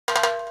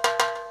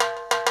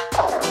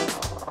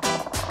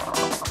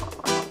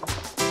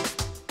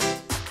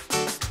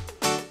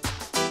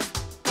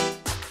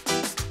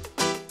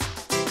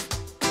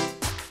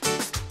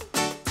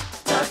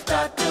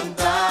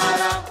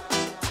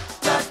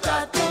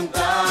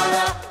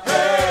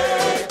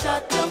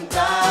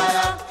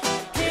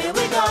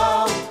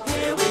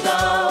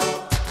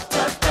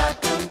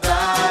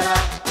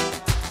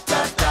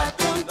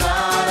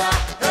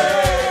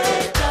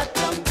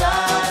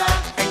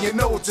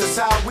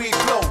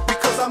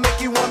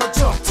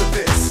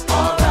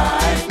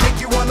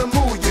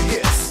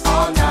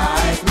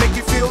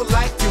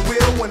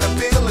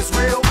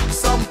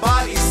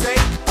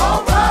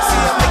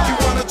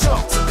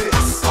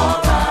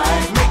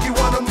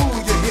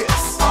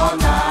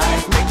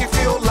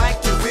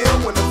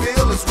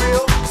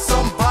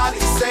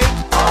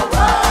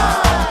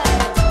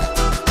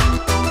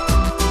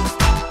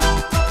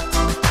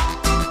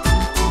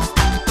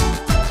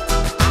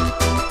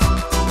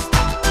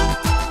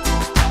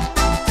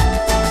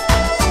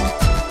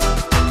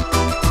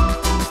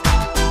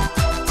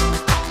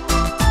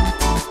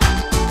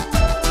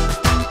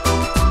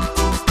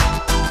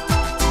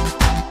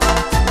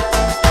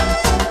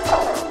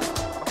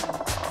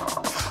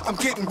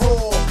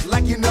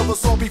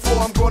song before,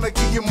 I'm gonna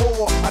give you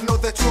more. I know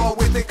that you're all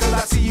with it cause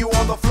I see you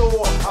on the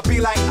floor. I'll be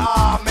like,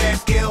 ah man,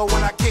 ill.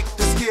 When I kick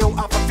the skill,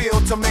 I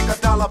fulfill to make a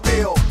dollar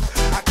bill.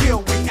 I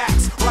kill,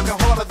 reacts, rockin'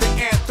 harder than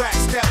anthrax.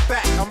 Step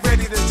back, I'm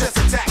ready to just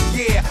attack.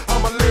 Yeah,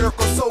 I'm a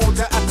lyrical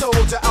soldier. I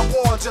told ya, I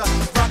warned ya.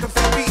 Rockin'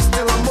 fat beats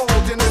till I'm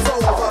old and it's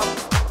over.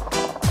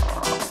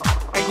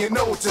 And you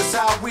know just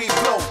how we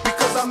flow,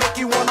 because I make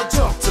you wanna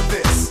jump to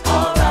this.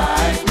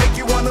 Alright. Make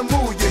you wanna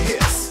move your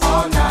hips.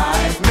 All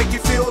night. Make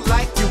you feel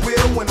like you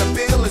will when the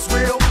feel is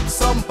real.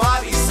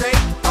 Somebody say,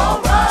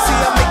 alright. See,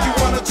 I make you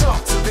wanna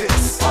jump to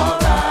this.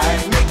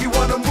 Alright. Make you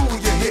wanna move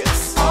your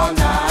hips. All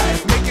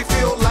night. Make you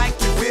feel like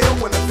you will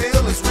when the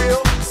feel is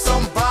real.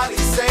 Somebody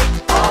say,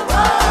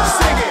 alright.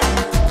 Sing it.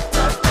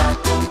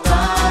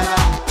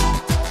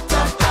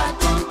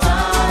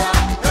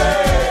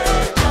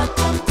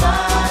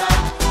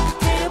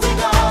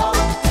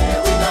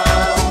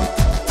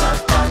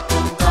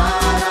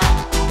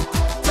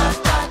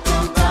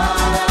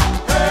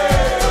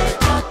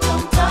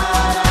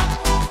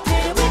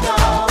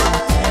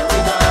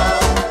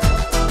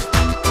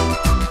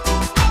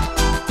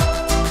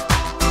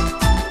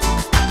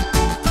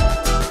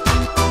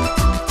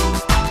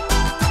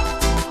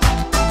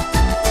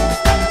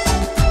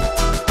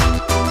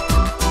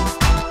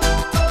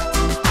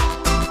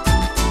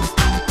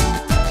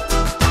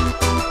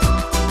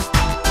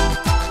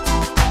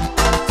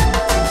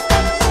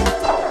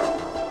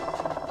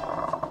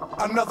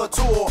 Another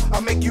tour, I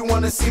make you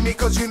wanna see me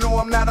cause you know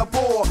I'm not a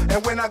bore.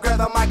 And when I grab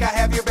the mic I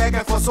have you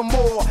begging for some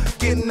more.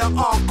 Getting the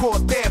encore,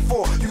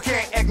 therefore you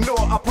can't ignore.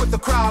 I put the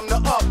crowd in the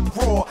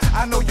uproar.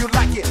 I know you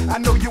like it, I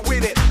know you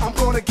with it. I'm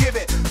gonna give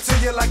it to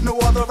you like no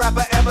other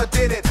rapper ever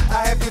did it.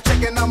 I have you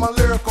checking out my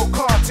lyrical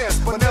contents,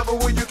 but never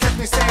will you catch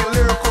me saying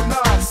lyrical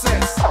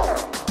nonsense.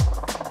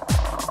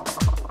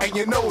 And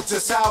you know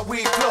just how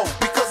we flow,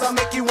 because I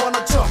make you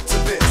wanna jump to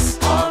this.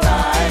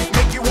 Alright.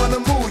 Make you wanna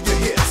move your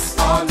hips.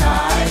 All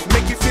night.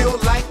 Make you feel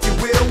like you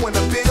will when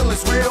the feel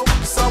is real.